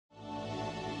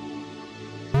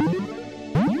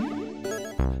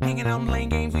hanging out and playing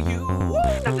games with you.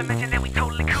 Not to mention that we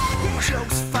totally cool.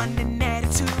 Jokes, fun, and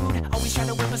attitude. Always try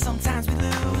to win, but sometimes we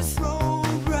lose. Roll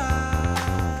Rush.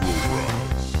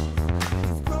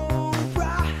 Roll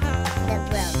Rush.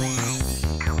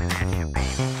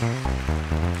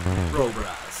 Roll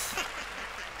Rush.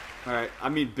 Alright, I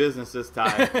mean business this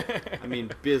time. I mean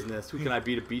business. Who can I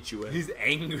be to beat you with? He's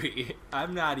angry.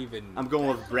 I'm not even. I'm going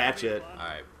with Ratchet.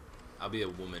 Alright, I'll be a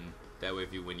woman. That way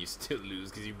if you win, you still lose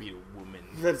because you beat a woman.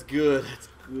 That's good. That's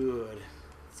good.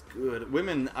 That's good.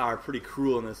 Women are pretty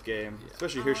cruel in this game. Yeah.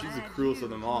 Especially here, she's the cruelest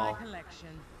of them all.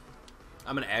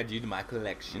 I'm going to add you to my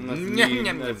collection. That's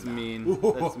mean. That's mean.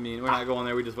 That's mean. We're not going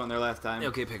there. We just went there last time.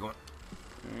 Okay, pick one.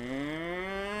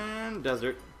 And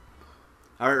desert.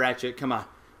 Alright, Ratchet, come on.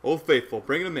 Old Faithful,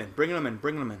 bringing them in. Bringing them in.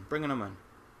 Bringing them in. Bringing them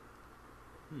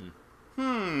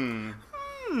in.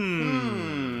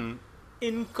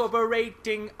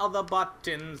 Incorporating other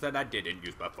buttons that I didn't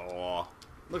use before.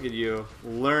 Look at you,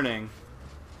 learning.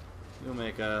 You'll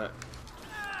make a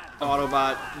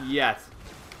Autobot yet.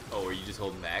 Oh, are you just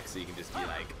holding back so you can just be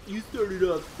like, you started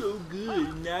off so good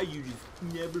and now you just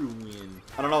never win.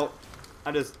 I don't know.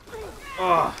 I just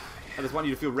want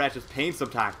you to feel Ratchet's pain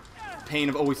sometimes. Pain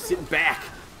of always sitting back,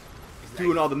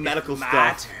 doing all the medical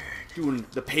stuff. Doing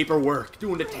the paperwork,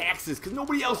 doing the taxes, because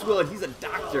nobody else will, and he's a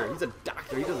doctor. He's a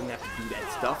doctor. He doesn't have to do that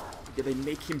stuff. Yeah, they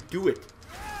make him do it.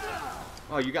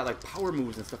 Oh, you got like power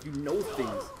moves and stuff. You know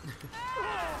things.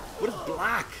 What is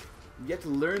block? You have to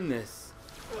learn this.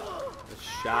 A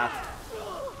shot.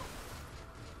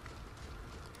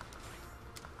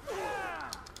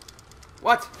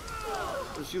 What?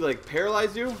 Does she like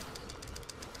paralyze you?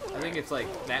 I think it's like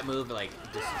that move like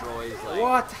destroys like.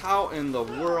 What? How in the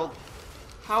world?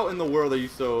 How in the world are you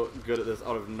so good at this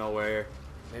out of nowhere?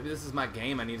 Maybe this is my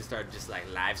game. I need to start just like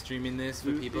live streaming this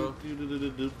for people.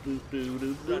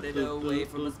 Running away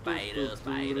from a spider,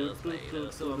 spider,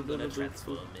 spider. So I'm gonna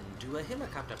transform into a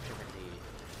helicopter apparently.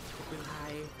 Will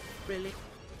I really?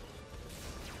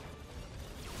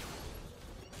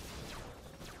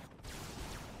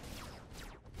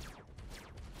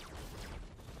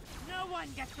 No one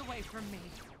gets away from me.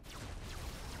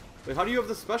 Wait, how do you have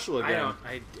the special again? I don't.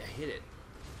 I hit it.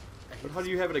 But how do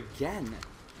you have it again?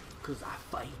 Cause I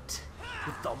fight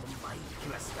with all my might.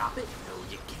 Can I stop it? No,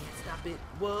 you can't stop it.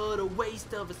 What a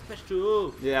waste of a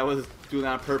special. Yeah, I was doing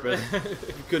that on purpose.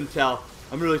 You couldn't tell.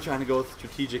 I'm really trying to go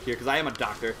strategic here because I am a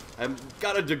doctor. I've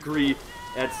got a degree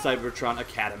at Cybertron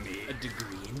Academy. A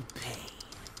degree in pain.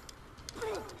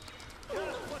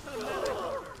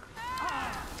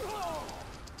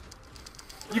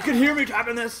 You can hear me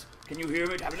tapping this? Can you hear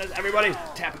me tapping this? Everybody,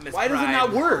 tapping this. Why does it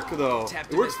not work though?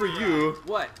 Tapping it works this for you.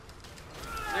 What?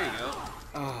 There you go.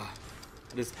 I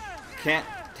just can't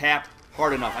tap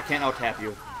hard enough. I can't out-tap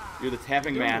you. You're the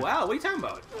tapping man. Wow, what are you talking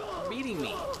about? Beating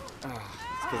me. It's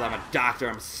because I'm a doctor.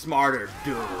 I'm smarter,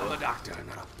 dude. I'm a doctor,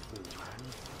 not a pool man.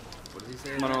 What did he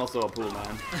say? I'm also a pool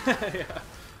man. Yeah.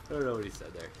 I don't know what he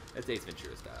said there. That's Ace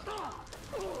Ventura style.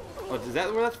 Oh, is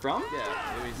that where that's from? Yeah.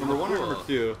 Number one or number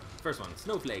two? First one,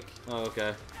 Snowflake. Oh,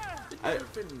 okay. I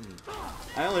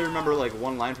only remember like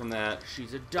one line from that.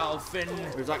 She's a dolphin.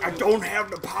 It's like, I don't have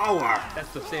the power.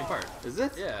 That's the same part. Is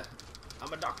it? Yeah.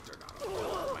 I'm a doctor, not a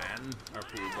pool man. Or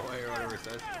pool boy, or whatever it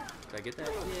says. Did I get that?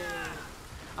 Yeah.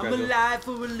 I'm alive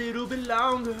for a little bit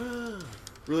longer.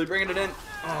 Really bringing it in.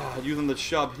 Oh, using the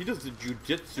shove. He does the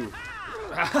jujitsu.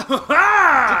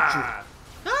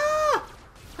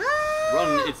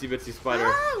 Run, itsy bitsy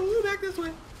spider. Ooh, back this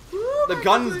way. The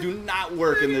guns do not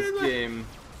work in this game.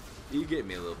 You get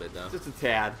me a little bit though. Just a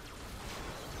tad.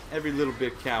 Every little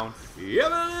bit counts. Every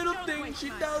little thing she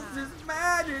does is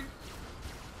magic.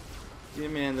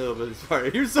 Give me a little bit of spider.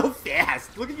 You're so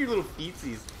fast. Look at your little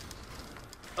feetsies.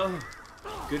 Oh,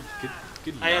 good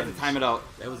lunge. I had to time it out.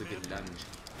 That was a good lunge.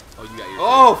 Oh, you got your.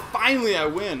 Oh, finally I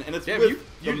win, and it's Damn, with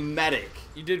the medic.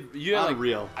 You did. You had like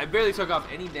real. I barely took off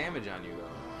any damage on you though.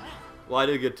 Well, I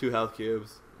did get 2 health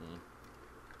cubes.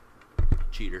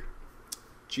 Cheater.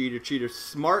 Cheater, cheater.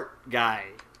 Smart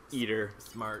guy. Eater.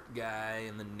 Smart guy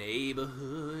in the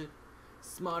neighborhood.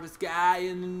 Smartest guy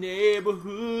in the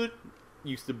neighborhood.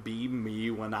 Used to be me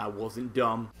when I wasn't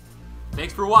dumb.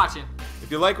 Thanks for watching.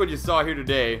 If you like what you saw here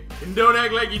today, And don't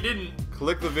act like you didn't.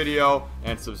 click the video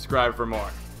and subscribe for more.